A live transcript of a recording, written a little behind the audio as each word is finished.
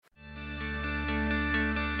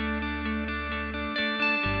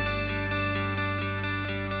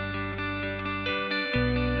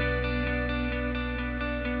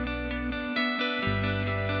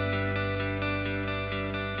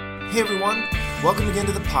Hey everyone, welcome again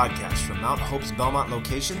to the podcast from Mount Hope's Belmont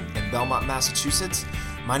location in Belmont, Massachusetts.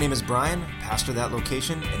 My name is Brian, pastor of that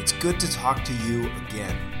location, and it's good to talk to you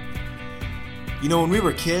again. You know, when we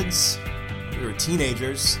were kids, we were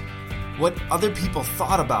teenagers, what other people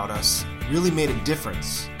thought about us really made a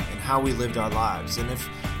difference in how we lived our lives. And if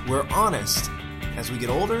we're honest, as we get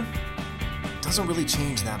older, it doesn't really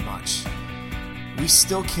change that much. We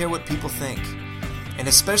still care what people think, and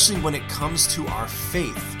especially when it comes to our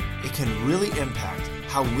faith, it can really impact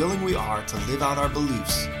how willing we are to live out our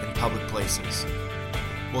beliefs in public places.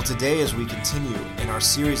 Well, today as we continue in our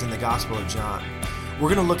series in the Gospel of John,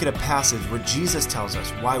 we're going to look at a passage where Jesus tells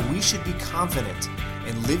us why we should be confident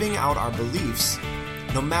in living out our beliefs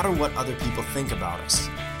no matter what other people think about us.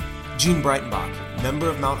 Gene Breitenbach, member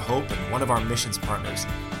of Mount Hope and one of our missions partners,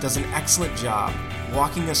 does an excellent job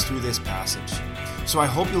walking us through this passage. So I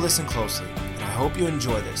hope you listen closely, and I hope you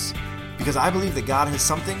enjoy this, because I believe that God has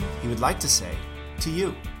something He would like to say to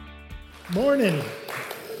you. Morning.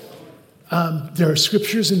 There are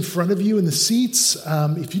scriptures in front of you in the seats.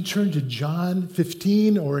 If you turn to John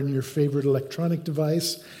 15 or in your favorite electronic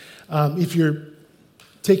device, if you're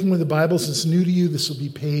taking one of the Bibles that's new to you, this will be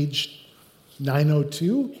page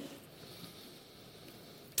 902.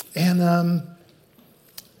 And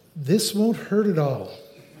this won't hurt at all.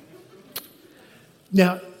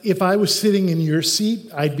 Now, if I was sitting in your seat,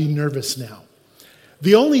 I'd be nervous now.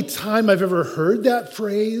 The only time I've ever heard that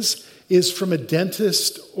phrase is from a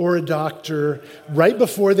dentist or a doctor right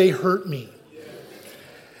before they hurt me.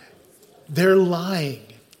 They're lying,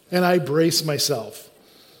 and I brace myself.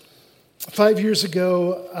 5 years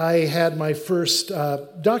ago, I had my first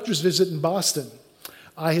doctor's visit in Boston.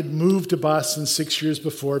 I had moved to Boston 6 years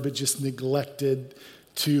before, but just neglected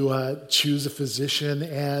to choose a physician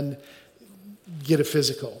and get a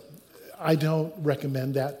physical. I don't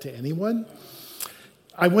recommend that to anyone.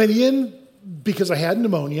 I went in because I had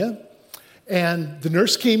pneumonia, and the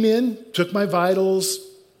nurse came in, took my vitals,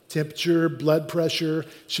 temperature, blood pressure.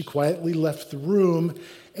 She quietly left the room,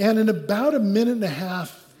 and in about a minute and a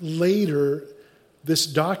half later, this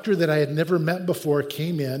doctor that I had never met before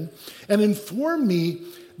came in and informed me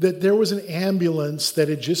that there was an ambulance that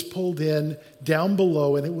had just pulled in down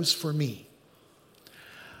below, and it was for me.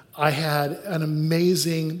 I had an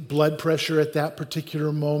amazing blood pressure at that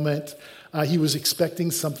particular moment. He was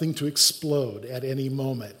expecting something to explode at any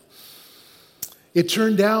moment. It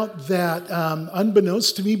turned out that,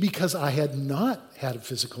 unbeknownst to me, because I had not had a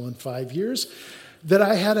physical in 5 years, that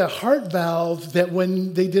I had a heart valve that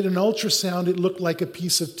when they did an ultrasound, it looked like a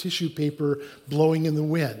piece of tissue paper blowing in the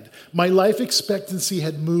wind. My life expectancy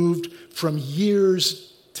had moved from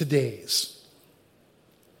years to days,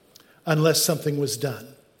 unless something was done.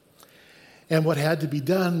 And what had to be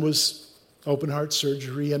done was open heart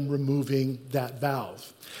surgery and removing that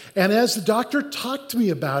valve. And as the doctor talked to me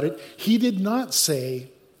about it, he did not say,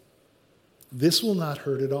 "This will not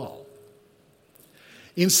hurt at all."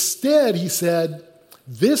 Instead, he said,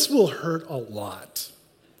 "This will hurt a lot.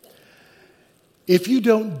 If you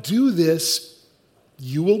don't do this,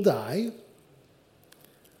 you will die.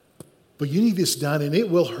 But you need this done, and it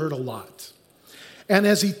will hurt a lot." And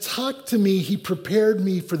as he talked to me, he prepared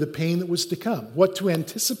me for the pain that was to come, what to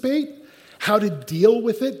anticipate, how to deal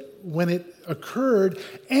with it when it occurred,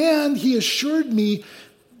 and he assured me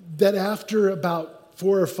that after about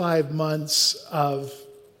 4 or 5 months of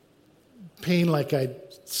pain like I'd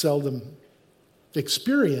seldom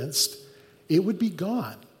experienced, it would be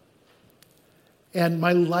gone. And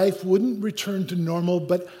my life wouldn't return to normal,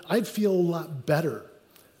 but I'd feel a lot better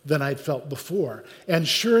than I'd felt before. And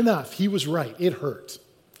sure enough, he was right. It hurt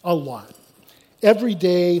a lot. Every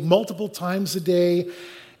day, multiple times a day.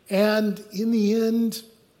 And in the end,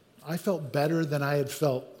 I felt better than I had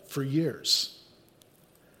felt for years.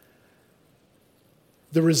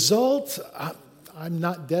 The result, I'm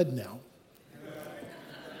not dead now.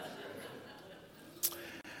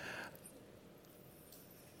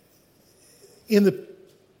 In the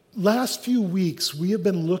last few weeks, we have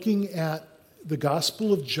been looking at the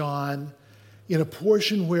Gospel of John in a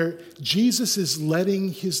portion where Jesus is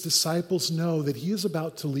letting his disciples know that he is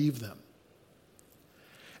about to leave them.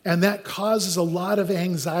 And that causes a lot of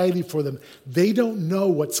anxiety for them. They don't know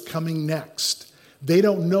what's coming next. They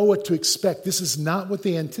don't know what to expect. This is not what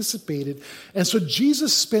they anticipated. And so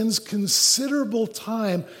Jesus spends considerable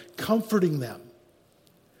time comforting them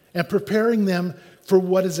and preparing them for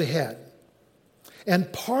what is ahead.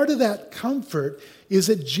 And part of that comfort is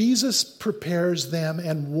that Jesus prepares them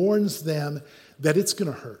and warns them that it's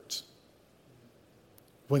going to hurt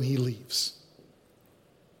when he leaves.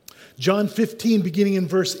 John 15, beginning in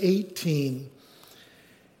verse 18,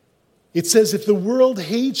 It says, if the world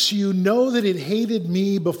hates you, know that it hated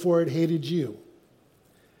me before it hated you.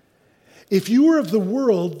 If you were of the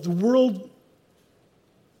world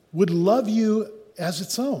would love you as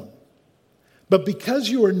its own. But because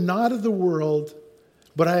you are not of the world,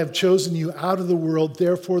 but I have chosen you out of the world,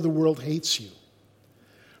 therefore the world hates you.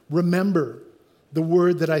 Remember the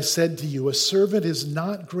word that I said to you, a servant is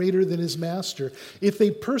not greater than his master. If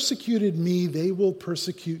they persecuted me, they will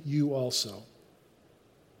persecute you also.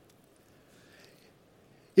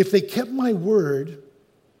 If they kept my word,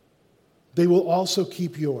 they will also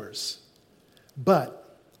keep yours.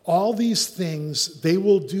 But all these things they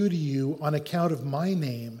will do to you on account of my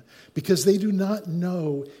name, because they do not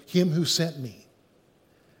know him who sent me.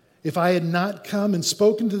 If I had not come and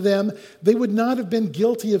spoken to them, they would not have been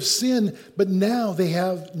guilty of sin, but now they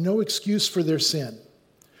have no excuse for their sin.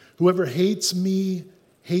 Whoever hates me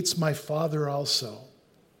hates my Father also.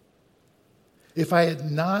 If I had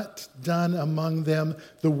not done among them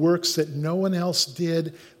the works that no one else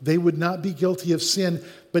did, they would not be guilty of sin.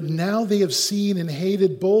 But now they have seen and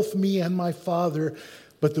hated both me and my Father.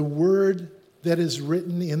 But the word that is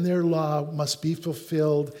written in their law must be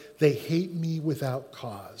fulfilled. They hate me without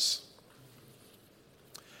cause.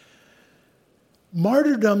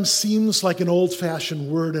 Martyrdom seems like an old-fashioned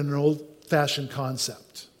word and an old-fashioned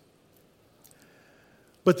concept.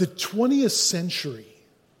 But the 20th century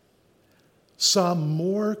saw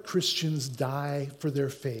more Christians die for their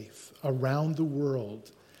faith around the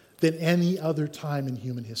world than any other time in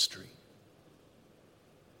human history.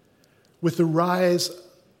 With the rise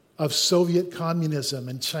of Soviet communism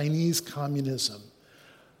and Chinese communism,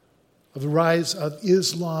 of the rise of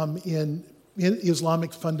Islam in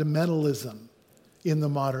Islamic fundamentalism in the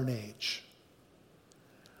modern age.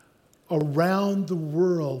 Around the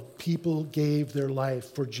world, people gave their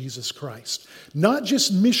life for Jesus Christ. Not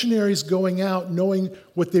just missionaries going out knowing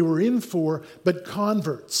what they were in for, but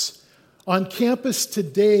converts. On campus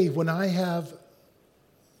today, when I have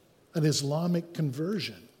an Islamic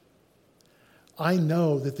conversion, I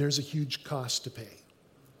know that there's a huge cost to pay.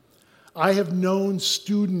 I have known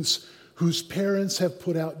students whose parents have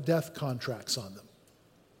put out death contracts on them.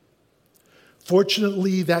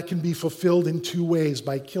 Fortunately, that can be fulfilled in two ways,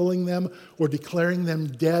 by killing them or declaring them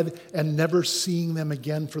dead and never seeing them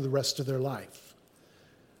again for the rest of their life.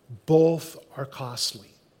 Both are costly.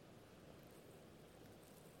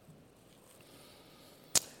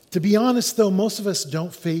 To be honest, though, most of us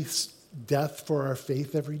don't face death for our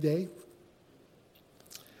faith every day.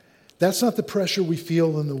 That's not the pressure we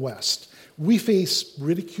feel in the West. We face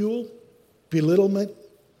ridicule, belittlement.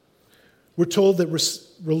 We're told that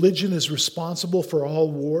religion is responsible for all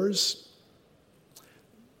wars.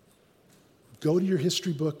 Go to your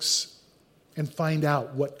history books and find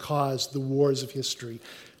out what caused the wars of history.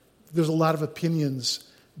 There's a lot of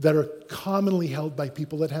opinions that are commonly held by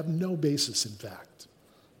people that have no basis in fact,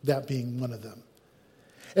 that being one of them.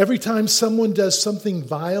 Every time someone does something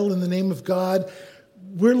vile in the name of God,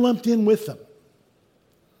 we're lumped in with them.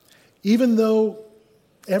 Even though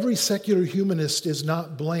every secular humanist is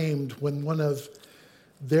not blamed when one of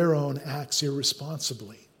their own acts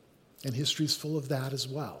irresponsibly. And history's full of that as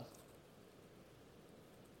well.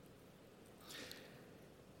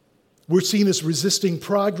 We're seen as resisting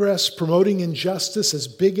progress, promoting injustice, as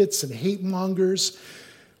bigots and hate mongers.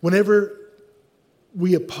 Whenever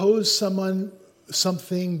we oppose something,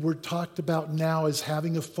 we're talked about now as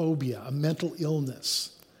having a phobia, a mental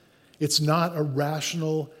illness. It's not a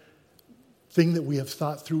rational thing that we have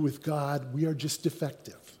thought through with God. We are just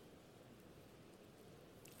defective.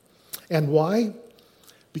 And why?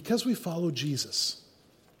 Because we follow Jesus.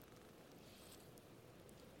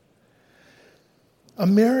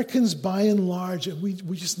 Americans, by and large, and we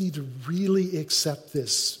just need to really accept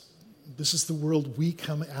this. This is the world we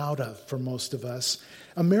come out of for most of us.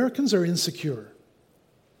 Americans are insecure.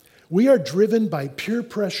 We are driven by peer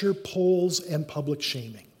pressure, polls, and public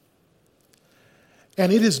shaming.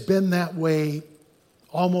 And it has been that way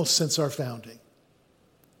almost since our founding.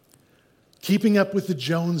 Keeping up with the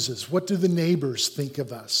Joneses. What do the neighbors think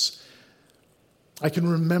of us? I can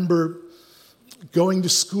remember going to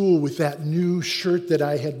school with that new shirt that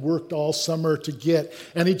I had worked all summer to get,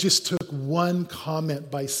 and it just took one comment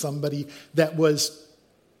by somebody that was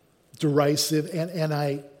derisive, and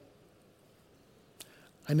I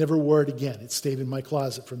never wore it again. It stayed in my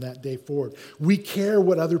closet from that day forward. We care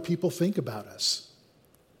what other people think about us.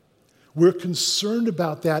 We're concerned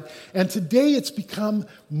about that. And today it's become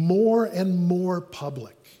more and more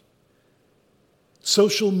public.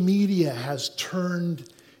 Social media has turned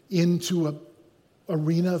into an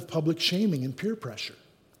arena of public shaming and peer pressure.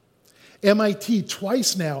 MIT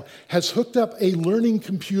twice now has hooked up a learning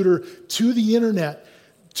computer to the internet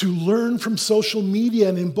to learn from social media,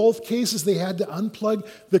 and in both cases they had to unplug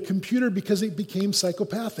the computer because it became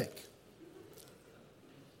psychopathic.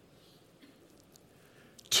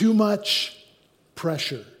 Too much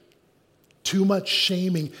pressure, too much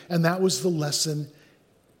shaming, and that was the lesson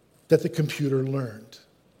that the computer learned.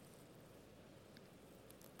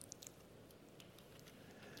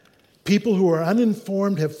 People who are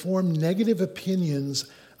uninformed have formed negative opinions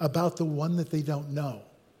about the one that they don't know.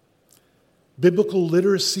 Biblical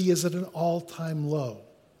literacy is at an all-time low.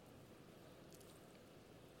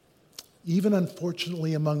 Even,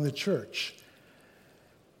 unfortunately, among the church.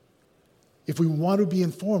 If we want to be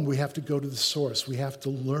informed, we have to go to the source. We have to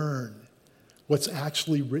learn what's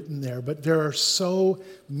actually written there. But there are so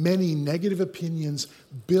many negative opinions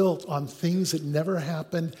built on things that never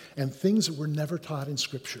happened and things that were never taught in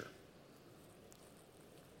Scripture.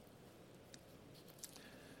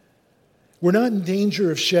 We're not in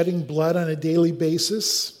danger of shedding blood on a daily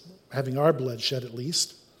basis, having our blood shed at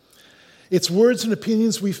least. It's words and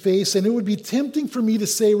opinions we face, and it would be tempting for me to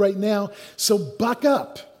say right now, so buck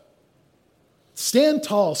up. Stand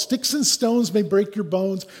tall. Sticks and stones may break your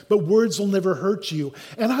bones, but words will never hurt you.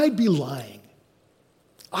 And I'd be lying.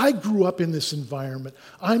 I grew up in this environment.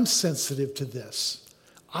 I'm sensitive to this.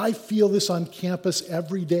 I feel this on campus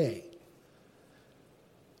every day.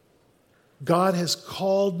 God has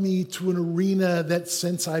called me to an arena that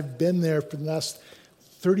since I've been there for the last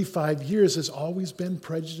 35 years has always been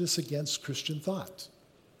prejudice against Christian thought.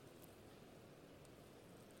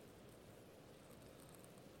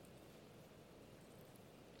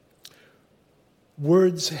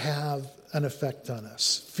 Words have an effect on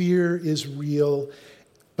us. Fear is real,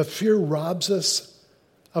 but fear robs us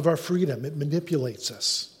of our freedom. It manipulates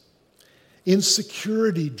us.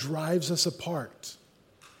 Insecurity drives us apart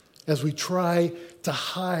as we try to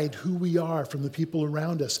hide who we are from the people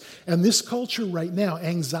around us. And this culture right now,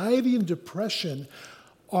 anxiety and depression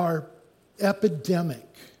are epidemic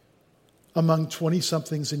among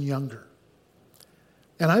 20-somethings and younger.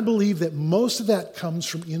 And I believe that most of that comes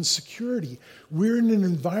from insecurity. We're in an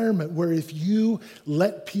environment where if you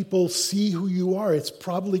let people see who you are, it's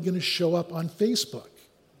probably going to show up on Facebook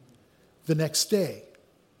the next day.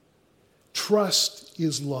 Trust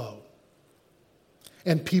is low.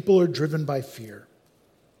 And people are driven by fear.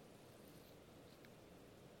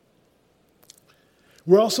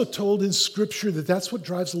 We're also told in Scripture that that's what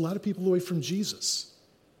drives a lot of people away from Jesus.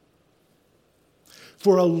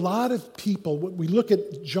 For a lot of people, we look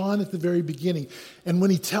at John at the very beginning, and when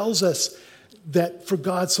he tells us that for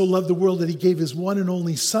God so loved the world that he gave his one and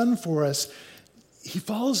only Son for us, he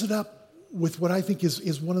follows it up with what I think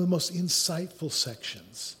is one of the most insightful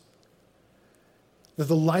sections. That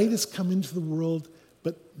the light has come into the world,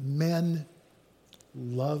 but men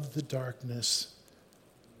love the darkness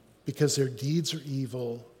because their deeds are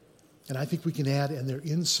evil. And I think we can add, and they're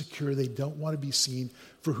insecure. They don't want to be seen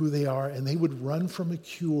for who they are, and they would run from a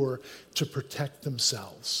cure to protect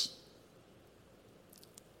themselves.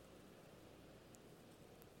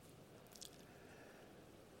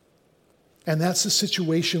 And that's the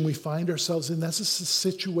situation we find ourselves in. That's the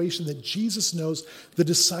situation that Jesus knows the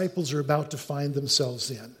disciples are about to find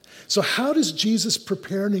themselves in. So how does Jesus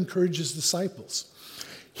prepare and encourage his disciples?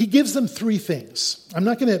 He gives them three things. I'm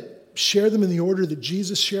not going to share them in the order that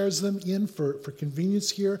Jesus shares them in for convenience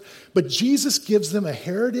here, but Jesus gives them a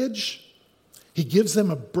heritage, he gives them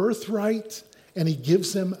a birthright, and he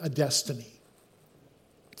gives them a destiny.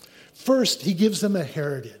 First, he gives them a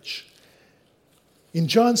heritage. In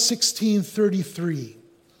John 16:33,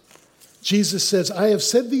 Jesus says, I have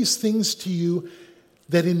said these things to you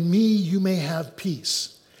that in me you may have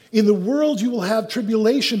peace. In the world you will have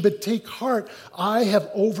tribulation, but take heart, I have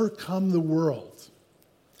overcome the world.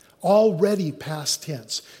 Already past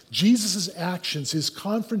tense. Jesus' actions, his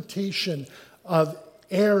confrontation of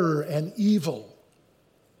error and evil,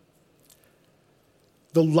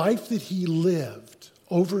 the life that he lived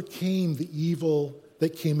overcame the evil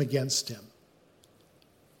that came against him.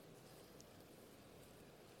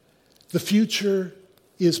 The future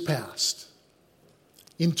is past.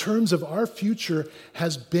 In terms of our future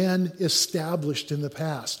has been established in the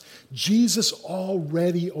past. Jesus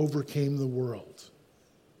already overcame the world.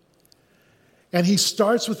 And he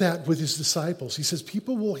starts with that with his disciples. He says,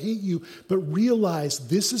 people will hate you, but realize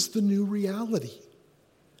this is the new reality.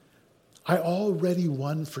 I already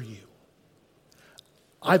won for you.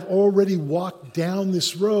 I've already walked down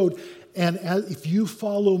this road, and if you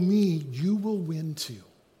follow me, you will win too.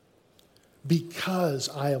 Because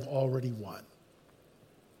I have already won.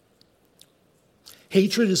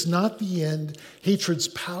 Hatred is not the end. Hatred's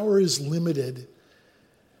power is limited.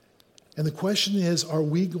 And the question is, are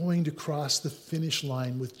we going to cross the finish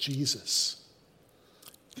line with Jesus?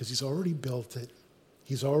 Because he's already built it.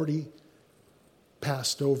 He's already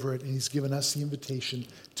passed over it, and he's given us the invitation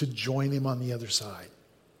to join him on the other side.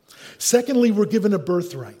 Secondly, we're given a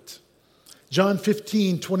birthright. John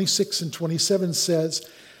 15, 26 and 27 says,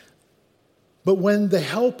 "But when the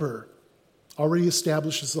Helper, already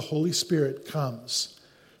established as the Holy Spirit, comes,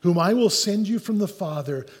 whom I will send you from the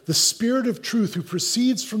Father, the Spirit of truth who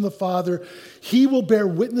proceeds from the Father, he will bear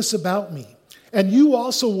witness about me. And you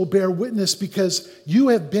also will bear witness because you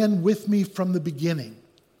have been with me from the beginning."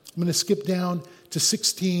 I'm going to skip down to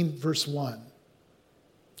 16, verse 1.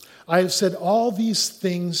 "I have said all these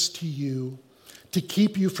things to you to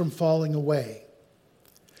keep you from falling away.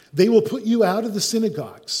 They will put you out of the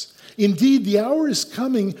synagogues. Indeed, the hour is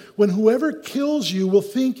coming when whoever kills you will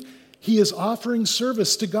think he is offering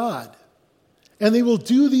service to God. And they will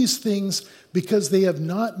do these things because they have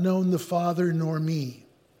not known the Father nor me.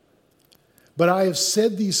 But I have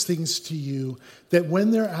said these things to you that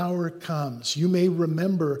when their hour comes, you may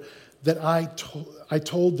remember that I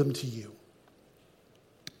told them to you.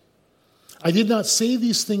 I did not say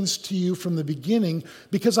these things to you from the beginning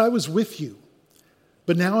because I was with you.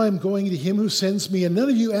 But now I am going to him who sends me, and none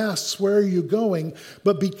of you asks, 'Where are you going?'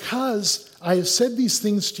 But because I have said these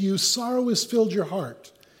things to you, sorrow has filled your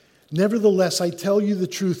heart. Nevertheless, I tell you the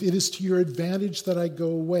truth, it is to your advantage that I go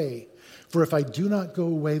away. For if I do not go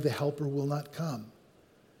away, the Helper will not come.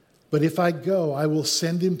 But if I go, I will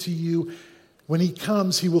send him to you. When he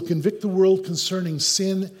comes, he will convict the world concerning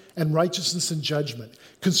sin and righteousness and judgment.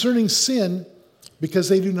 Concerning sin, because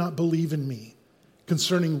they do not believe in me.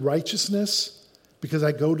 Concerning righteousness, because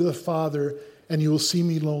I go to the Father and you will see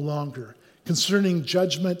me no longer. Concerning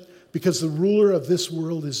judgment, because the ruler of this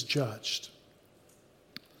world is judged.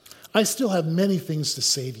 I still have many things to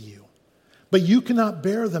say to you, but you cannot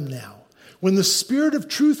bear them now. When the Spirit of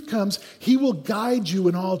truth comes, he will guide you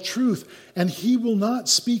in all truth, and he will not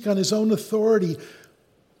speak on his own authority,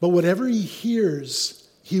 but whatever he hears,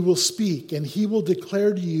 he will speak, and he will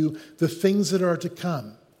declare to you the things that are to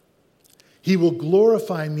come. He will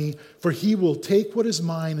glorify me, for he will take what is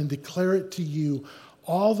mine and declare it to you.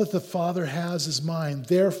 All that the Father has is mine.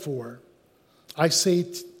 Therefore, I say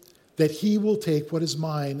that he will take what is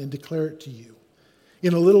mine and declare it to you.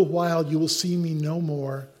 In a little while you will see me no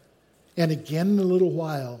more, and again in a little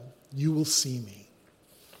while you will see me."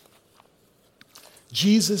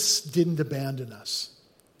 Jesus didn't abandon us.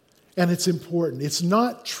 And it's important. It's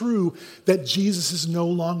not true that Jesus is no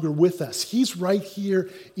longer with us. He's right here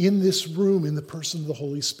in this room in the person of the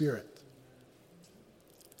Holy Spirit.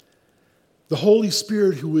 The Holy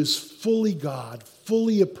Spirit who is fully God,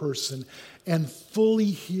 fully a person, and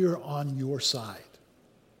fully here on your side.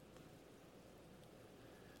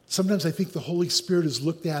 Sometimes I think the Holy Spirit is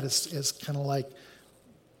looked at as kind of like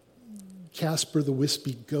Casper the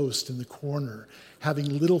wispy ghost in the corner,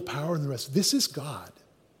 having little power in the rest. This is God.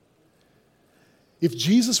 If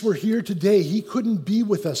Jesus were here today, he couldn't be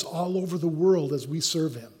with us all over the world as we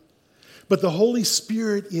serve him. But the Holy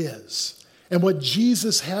Spirit is. And what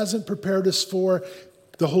Jesus hasn't prepared us for,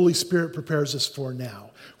 the Holy Spirit prepares us for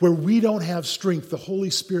now. Where we don't have strength, the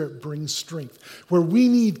Holy Spirit brings strength. Where we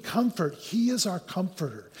need comfort, he is our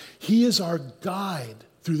comforter. He is our guide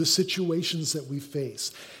through the situations that we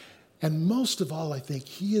face. And most of all, I think,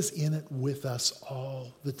 he is in it with us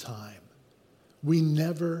all the time. We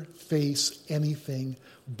never face anything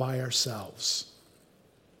by ourselves.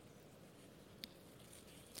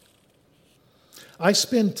 I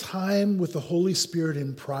spend time with the Holy Spirit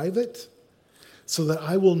in private so that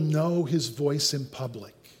I will know his voice in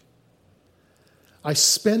public. I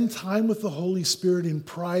spend time with the Holy Spirit in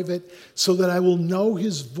private so that I will know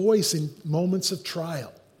his voice in moments of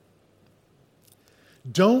trial.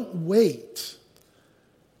 Don't wait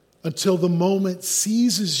until the moment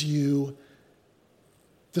seizes you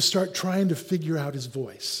to start trying to figure out his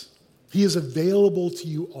voice. He is available to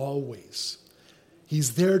you always.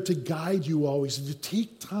 He's there to guide you always, and to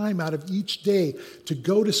take time out of each day to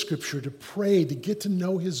go to Scripture, to pray, to get to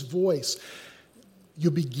know his voice.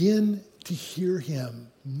 You'll begin to hear him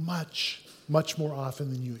much, much more often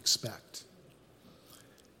than you expect.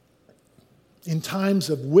 In times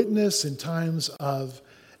of witness, in times of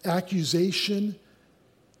accusation,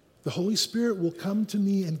 the Holy Spirit will come to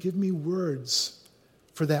me and give me words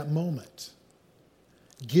for that moment.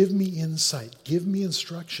 Give me insight. Give me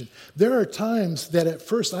instruction. There are times that at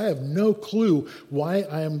first I have no clue why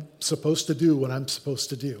I am supposed to do what I'm supposed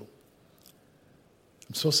to do.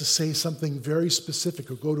 I'm supposed to say something very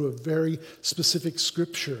specific or go to a very specific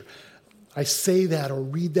scripture. I say that or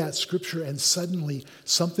read that scripture and suddenly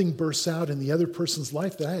something bursts out in the other person's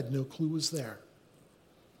life that I had no clue was there.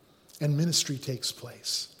 And ministry takes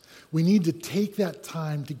place. We need to take that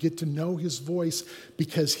time to get to know his voice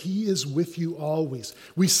because he is with you always.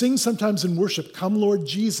 We sing sometimes in worship, "Come Lord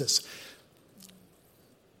Jesus."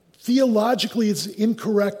 Theologically, it's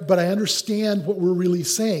incorrect, but I understand what we're really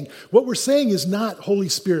saying. What we're saying is not, "Holy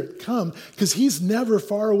Spirit, come," because he's never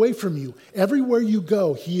far away from you. Everywhere you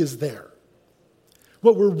go, he is there.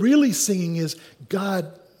 What we're really singing is,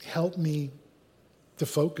 "God, help me to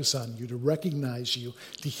focus on you, to recognize you,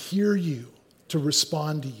 to hear you, to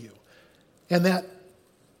respond to you." And that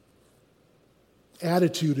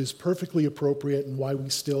attitude is perfectly appropriate and why we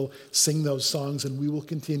still sing those songs, and we will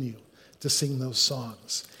continue to sing those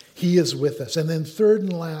songs. He is with us. And then third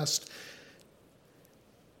and last,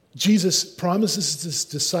 Jesus promises his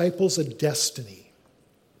disciples a destiny.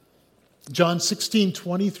 John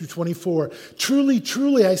 16:20 through 24. "Truly,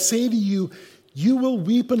 truly, I say to you, you will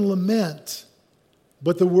weep and lament,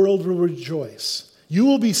 but the world will rejoice. You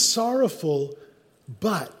will be sorrowful,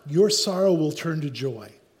 but your sorrow will turn to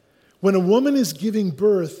joy. When a woman is giving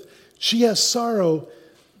birth, she has sorrow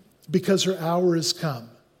because her hour has come.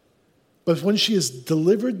 But when she has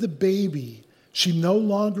delivered the baby, she no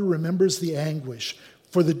longer remembers the anguish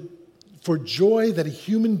for joy that a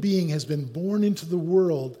human being has been born into the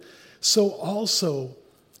world. So also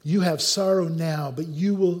you have sorrow now,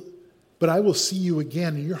 but I will see you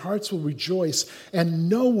again, and your hearts will rejoice, and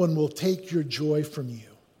no one will take your joy from you.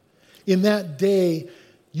 In that day,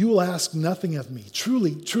 you will ask nothing of me.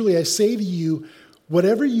 Truly, truly, I say to you,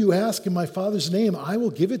 whatever you ask in my Father's name, I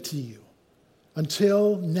will give it to you.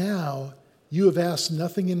 Until now, you have asked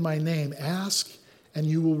nothing in my name. Ask, and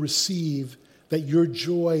you will receive, that your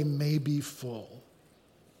joy may be full."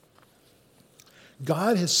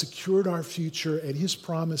 God has secured our future, and his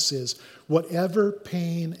promise is, whatever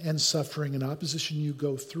pain and suffering and opposition you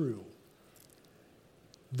go through,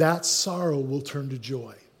 that sorrow will turn to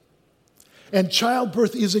joy. And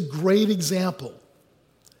childbirth is a great example.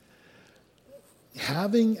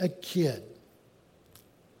 Having a kid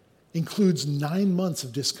includes 9 months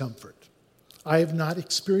of discomfort. I have not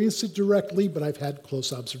experienced it directly, but I've had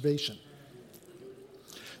close observation.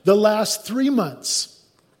 The last 3 months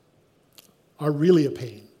are really a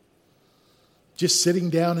pain. Just sitting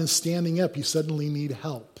down and standing up, you suddenly need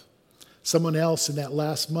help. Someone else in that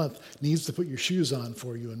last month needs to put your shoes on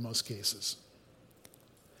for you in most cases.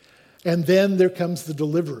 And then there comes the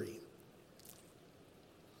delivery.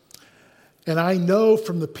 And I know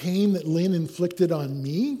from the pain that Lynn inflicted on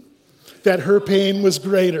me that her pain was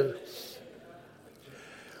greater.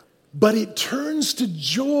 But it turns to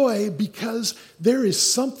joy because there is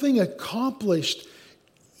something accomplished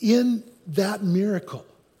in that miracle.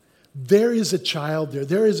 There is a child there.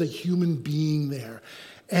 There is a human being there.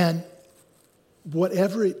 And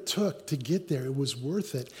whatever it took to get there, it was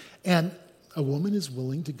worth it. And a woman is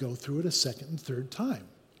willing to go through it a second and third time,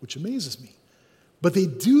 which amazes me. But they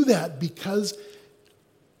do that because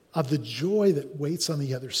of the joy that waits on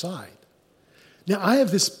the other side. Now, I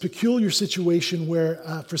have this peculiar situation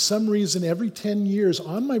where, for some reason, every 10 years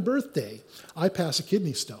on my birthday, I pass a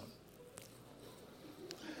kidney stone.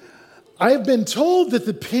 I have been told that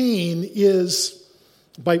the pain is,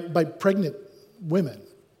 by pregnant women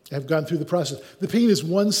have gone through the process, the pain is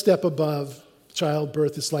one step above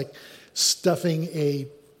childbirth. It's like stuffing a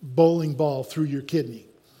bowling ball through your kidney.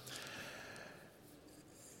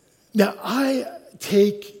 Now, I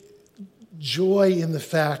take joy in the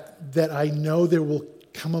fact that I know there will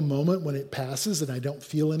come a moment when it passes and I don't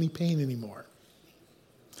feel any pain anymore.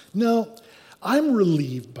 No, I'm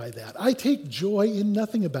relieved by that. I take joy in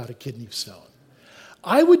nothing about a kidney stone.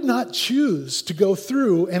 I would not choose to go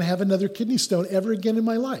through and have another kidney stone ever again in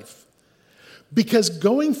my life. Because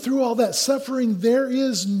going through all that suffering, there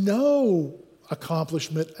is no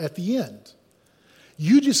accomplishment at the end.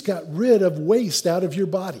 You just got rid of waste out of your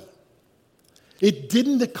body. It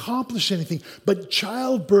didn't accomplish anything, but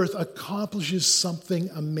childbirth accomplishes something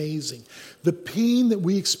amazing. The pain that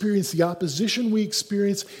we experience, the opposition we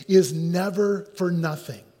experience, is never for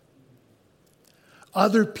nothing.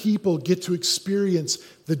 Other people get to experience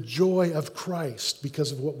the joy of Christ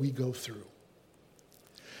because of what we go through.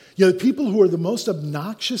 You know, the people who are the most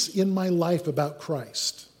obnoxious in my life about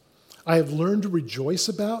Christ, I have learned to rejoice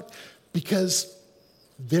about because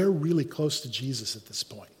they're really close to Jesus at this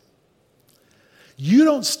point. You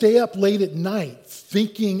don't stay up late at night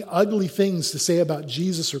thinking ugly things to say about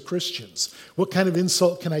Jesus or Christians. What kind of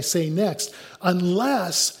insult can I say next?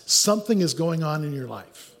 Unless something is going on in your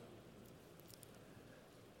life.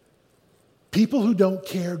 People who don't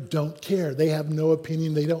care don't care. They have no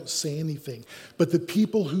opinion. They don't say anything. But the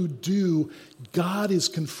people who do, God is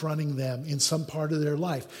confronting them in some part of their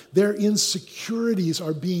life. Their insecurities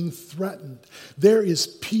are being threatened. There is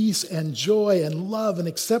peace and joy and love and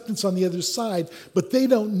acceptance on the other side, but they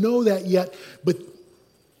don't know that yet. But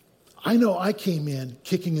I know I came in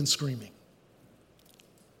kicking and screaming.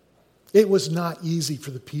 It was not easy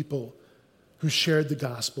for the people who shared the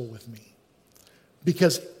gospel with me,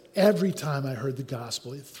 because every time I heard the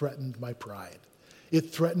gospel, it threatened my pride.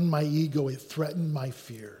 It threatened my ego. It threatened my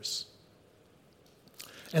fears.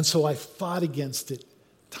 And so I fought against it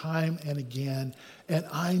time and again, and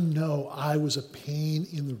I know I was a pain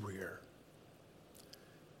in the rear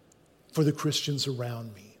for the Christians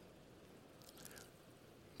around me.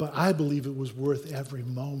 But I believe it was worth every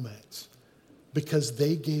moment, because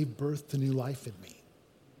they gave birth to new life in me.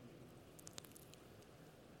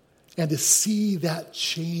 And to see that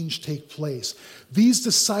change take place. These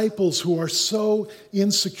disciples who are so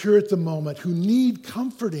insecure at the moment, who need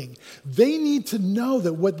comforting, they need to know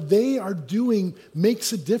that what they are doing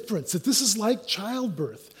makes a difference, that this is like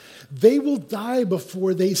childbirth. They will die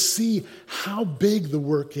before they see how big the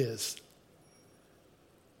work is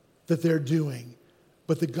that they're doing.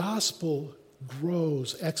 But the gospel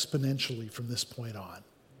grows exponentially from this point on.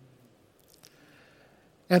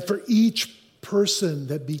 And for each person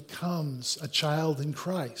that becomes a child in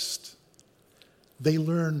Christ, they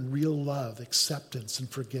learn real love, acceptance, and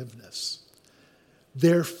forgiveness.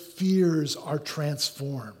 Their fears are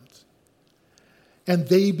transformed, and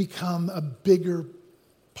they become a bigger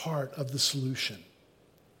part of the solution.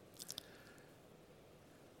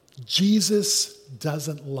 Jesus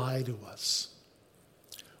doesn't lie to us.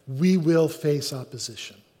 We will face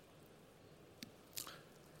opposition.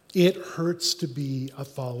 It hurts to be a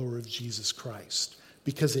follower of Jesus Christ,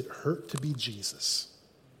 because it hurt to be Jesus.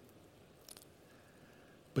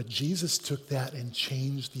 But Jesus took that and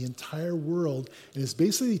changed the entire world, and is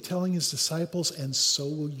basically telling his disciples, and so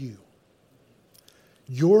will you.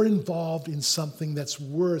 You're involved in something that's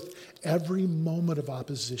worth every moment of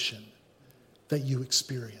opposition that you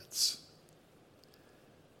experience.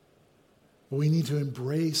 We need to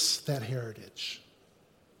embrace that heritage.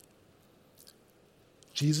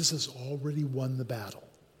 Jesus has already won the battle.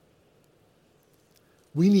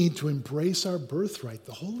 We need to embrace our birthright.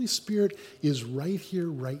 The Holy Spirit is right here,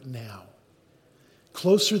 right now,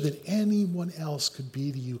 closer than anyone else could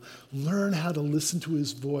be to you. Learn how to listen to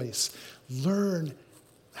his voice. Learn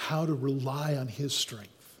how to rely on his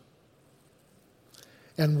strength.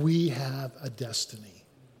 And we have a destiny.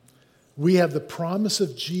 We have the promise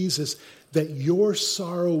of Jesus that your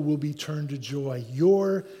sorrow will be turned to joy.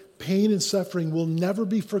 Your pain and suffering will never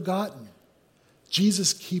be forgotten.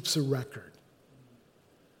 Jesus keeps a record.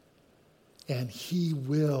 And he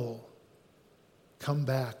will come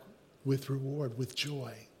back with reward, with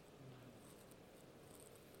joy.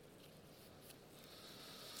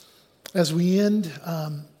 As we end,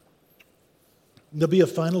 there'll be a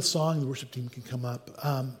final song. The worship team can come up.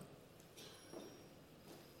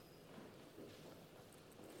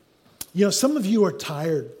 Some of you are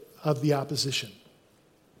tired of the opposition.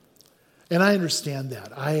 And I understand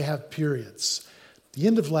that. I have periods. The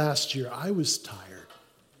end of last year, I was tired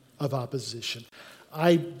of opposition.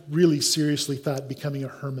 I really seriously thought becoming a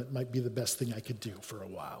hermit might be the best thing I could do for a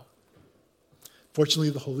while. Fortunately,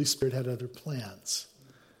 the Holy Spirit had other plans.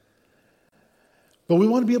 But we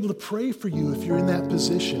want to be able to pray for you if you're in that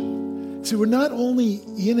position. See, we're not only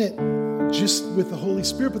in it just with the Holy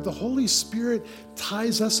Spirit, but the Holy Spirit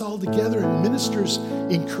ties us all together and ministers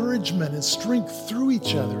encouragement and strength through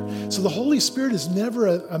each other. So the Holy Spirit is never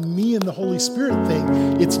a me and the Holy Spirit thing.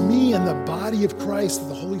 It's me and the body of Christ that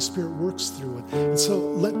the Holy Spirit works through it. And so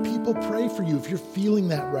let people pray for you if you're feeling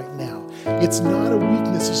that right now. It's not a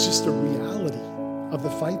weakness, it's just a reality of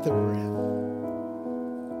the fight that we're in.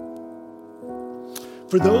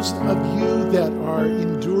 For those of you that are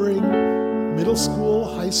enduring middle school,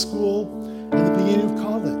 high school, and the beginning of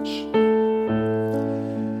college,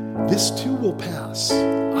 this too will pass.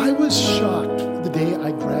 I was shocked the day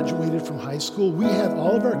I graduated from high school. We had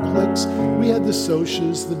all of our cliques. We had the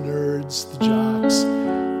socias, the nerds, the jocks.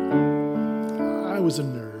 I was a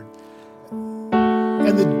nerd.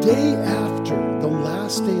 And the day after, the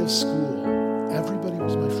last day of school, everybody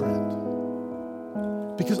was my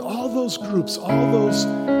friend. Because all those groups, all those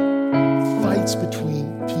fights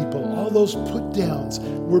between people, all those put downs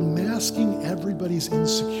were masking everybody's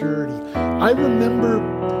insecurity. I remember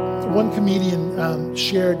one comedian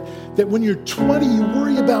shared that when you're 20, you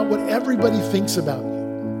worry about what everybody thinks about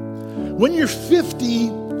you. When you're 50,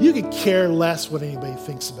 you could care less what anybody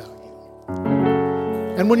thinks about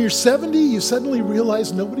you. And when you're 70, you suddenly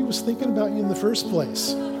realize nobody was thinking about you in the first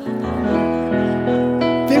place. They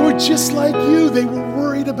were just like you. They were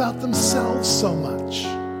worried about themselves so much.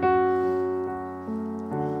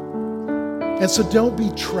 And so don't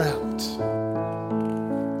be trapped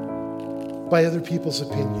by other people's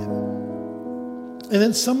opinion. And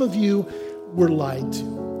then some of you were lied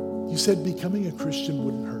to. You said becoming a Christian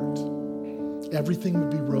wouldn't hurt. Everything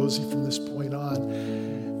would be rosy from this point on.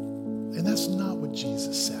 And that's not what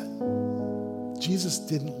Jesus said. Jesus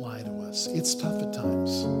didn't lie to us. It's tough at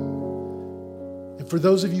times. And for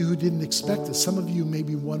those of you who didn't expect it, some of you may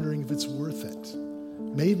be wondering if it's worth it.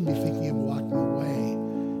 May even be thinking of walking away.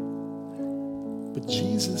 But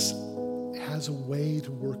Jesus has a way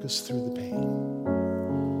to work us through the pain.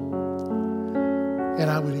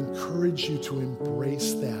 And I would encourage you to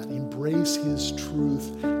embrace that. Embrace his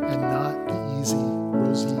truth and not the easy,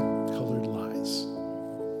 rosy-colored lies.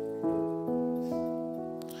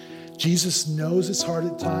 Jesus knows it's hard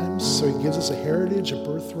at times, so he gives us a heritage, a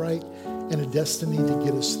birthright, and a destiny to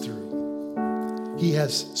get us through. He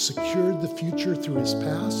has secured the future through his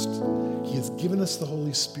past. He has given us the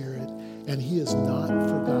Holy Spirit, and he has not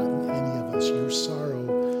forgotten any of us. Your sorrow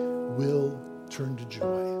will turn to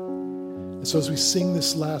joy. And so as we sing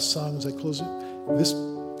this last song, as I close this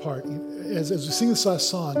part, as we sing this last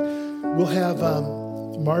song, we'll have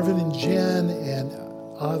Marvin and Jen and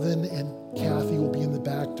Avin and Kathy will be in the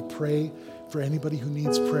back to pray for anybody who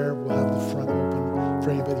needs prayer. We'll have the front open for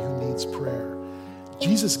anybody who needs prayer.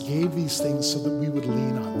 Jesus gave these things so that we would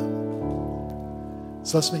lean on them.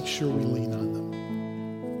 So let's make sure we lean on them.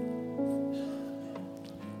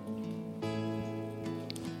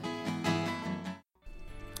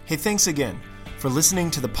 Hey, thanks again for listening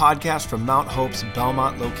to the podcast from Mount Hope's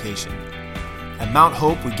Belmont location. At Mount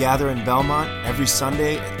Hope, we gather in Belmont every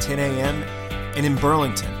Sunday at 10 a.m. and in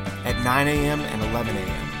Burlington at 9 a.m. and 11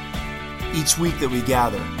 a.m. Each week that we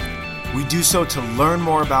gather, we do so to learn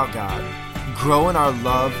more about God, grow in our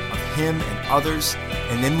love of Him and others,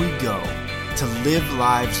 and then we go to live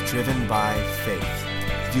lives driven by faith.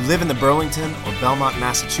 If you live in the Burlington or Belmont,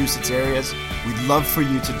 Massachusetts areas, we'd love for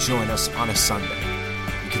you to join us on a Sunday.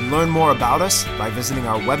 You can learn more about us by visiting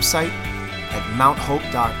our website at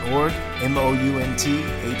mounthope.org,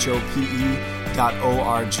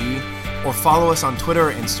 MOUNTHOPE.org, or follow us on Twitter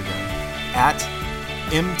or Instagram at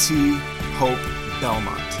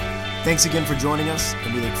MTHopeBelmont. Thanks again for joining us,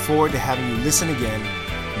 and we look forward to having you listen again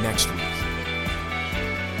next week.